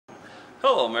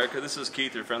Hello America, this is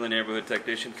Keith, your friendly neighborhood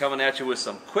technician, coming at you with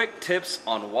some quick tips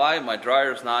on why my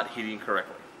dryer is not heating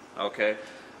correctly. Okay,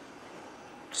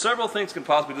 several things can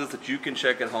possibly do this that you can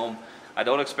check at home. I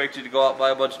don't expect you to go out and buy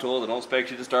a bunch of tools. I don't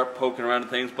expect you to start poking around in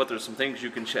things, but there's some things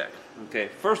you can check. Okay,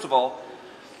 first of all,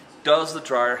 does the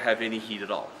dryer have any heat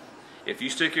at all? If you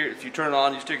turn it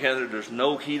on, you stick your hand there, there's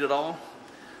no heat at all,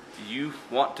 you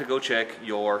want to go check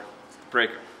your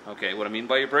breaker. Okay, what I mean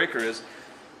by your breaker is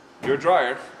your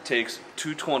dryer takes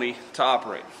 220 to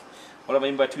operate. What I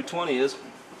mean by 220 is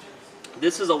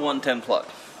this is a 110 plug.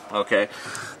 Okay,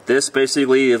 this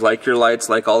basically is like your lights,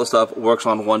 like all the stuff, works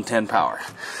on 110 power.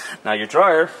 Now your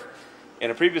dryer,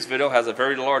 in a previous video, has a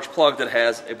very large plug that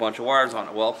has a bunch of wires on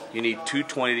it. Well, you need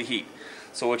 220 to heat.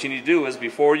 So what you need to do is,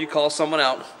 before you call someone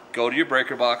out, go to your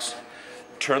breaker box,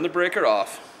 turn the breaker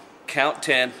off, count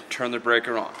 10, turn the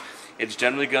breaker on. It's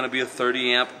generally going to be a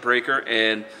 30 amp breaker,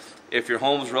 and if your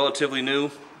home is relatively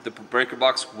new, the breaker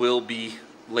box will be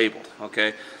labeled.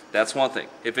 Okay, that's one thing.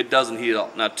 If it doesn't heat at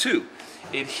all. Now two,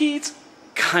 it heats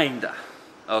kinda.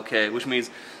 Okay, which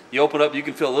means you open up, you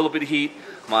can feel a little bit of heat.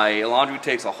 My laundry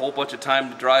takes a whole bunch of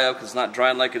time to dry up because it's not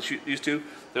drying like it used to.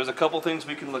 There's a couple things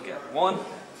we can look at. One,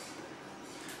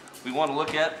 we want to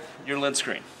look at your lint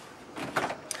screen.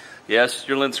 Yes,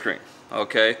 your lint screen.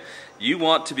 Okay, you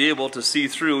want to be able to see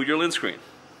through your lint screen.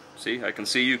 See, I can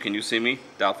see you. Can you see me?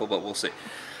 Doubtful, but we'll see.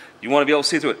 You want to be able to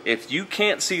see through it. If you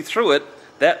can't see through it,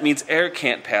 that means air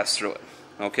can't pass through it.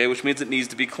 Okay, which means it needs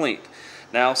to be cleaned.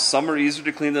 Now, some are easier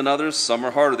to clean than others. Some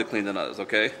are harder to clean than others.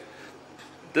 Okay,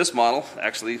 this model,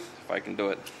 actually, if I can do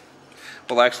it,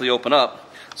 will actually open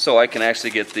up so I can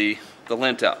actually get the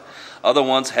lint out. Other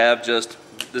ones have just,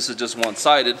 this is just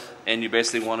one-sided, and you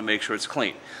basically want to make sure it's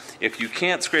clean. If you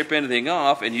can't scrape anything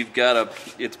off and you've got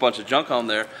it's a bunch of junk on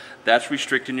there, that's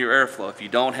restricting your airflow. If you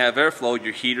don't have airflow,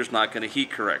 your heater's not going to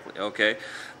heat correctly. Okay,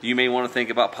 you may want to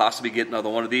think about possibly getting another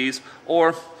one of these,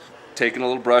 or taking a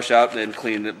little brush out and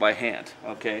cleaning it by hand.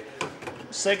 Okay,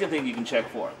 second thing you can check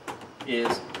for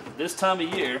is this time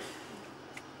of year,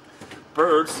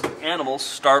 birds, animals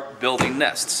start building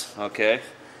nests. Okay,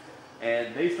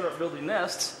 and they start building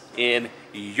nests in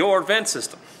your vent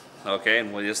system. Okay,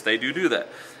 and well, yes, they do that.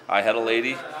 I had a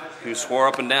lady who swore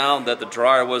up and down that the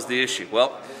dryer was the issue.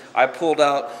 Well, I pulled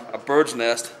out a bird's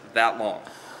nest that long.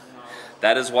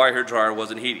 That is why her dryer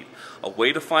wasn't heating. A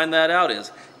way to find that out is,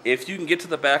 if you can get to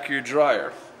the back of your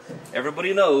dryer,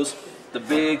 everybody knows the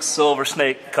big silver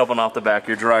snake coming off the back of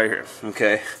your dryer here.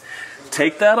 Okay,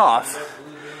 take that off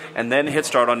and then hit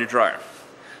start on your dryer.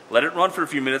 Let it run for a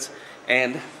few minutes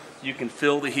and you can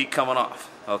feel the heat coming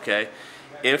off. Okay,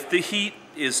 if the heat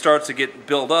starts to get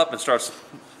built up and starts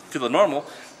feeling normal,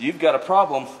 you've got a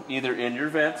problem either in your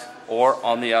vent or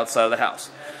on the outside of the house.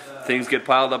 Things get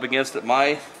piled up against it.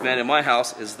 My vent in my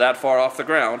house is that far off the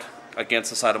ground against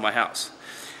the side of my house.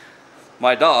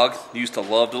 My dog used to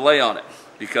love to lay on it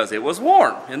because it was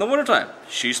warm in the wintertime.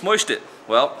 She smushed it.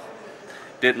 Well,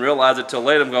 didn't realize it till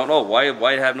later. I'm going, oh, why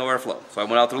have no airflow? So I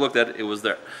went out there, looked at it, it was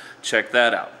there. Check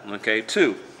that out. Okay,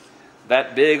 two,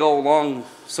 that big old long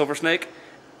silver snake,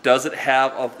 does it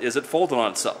have, is it folded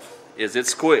on itself? Is it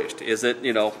squished? Is it,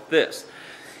 this?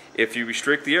 If you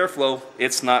restrict the airflow,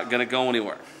 it's not going to go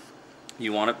anywhere.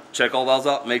 You want to check all those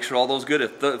out, make sure all those good.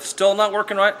 If it's still not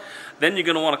working right, then you're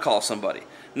going to want to call somebody.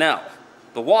 Now,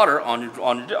 the water on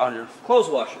your clothes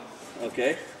washer,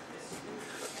 okay?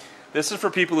 This is for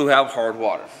people who have hard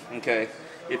water, okay?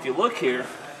 If you look here,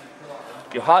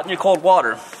 your hot and your cold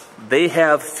water, they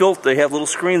have little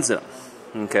screens in them,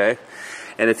 okay?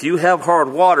 And if you have hard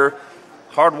water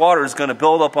is going to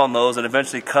build up on those and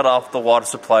eventually cut off the water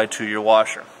supply to your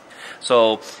washer.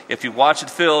 So if you watch it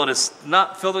fill and it's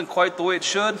not filling quite the way it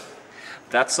should,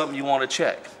 that's something you want to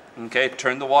check. Okay,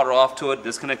 turn the water off to it,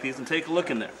 disconnect these, and take a look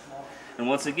in there. And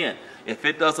once again, if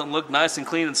it doesn't look nice and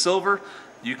clean and silver,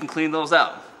 you can clean those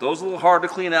out. Those are a little hard to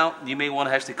clean out. You may want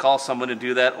to actually call someone to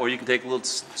do that, or you can take a little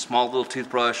small little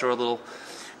toothbrush or a little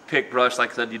pick brush,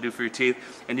 like I said, you do for your teeth,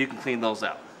 and you can clean those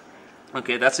out.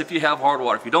 Okay, that's if you have hard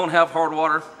water. If you don't have hard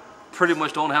water, pretty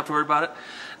much don't have to worry about it.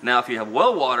 Now, if you have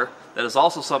well water, that is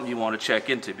also something you want to check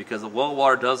into, because the well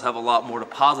water does have a lot more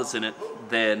deposits in it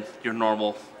than your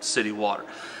normal city water.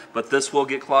 But this will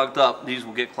get clogged up. These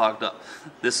will get clogged up.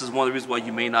 This is one of the reasons why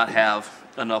you may not have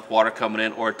enough water coming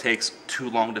in, or it takes too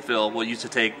long to fill. Well, it used to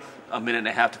take a minute and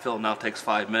a half to fill, now it takes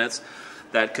 5 minutes.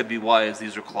 That could be why, as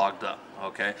these are clogged up.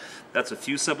 Okay, that's a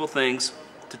few simple things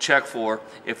to check for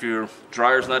if your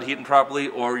dryer's not heating properly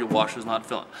or your washer's not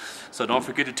filling. So don't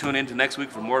forget to tune in to next week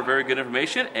for more very good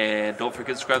information, and don't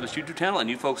forget to subscribe to this YouTube channel, and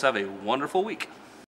you folks have a wonderful week.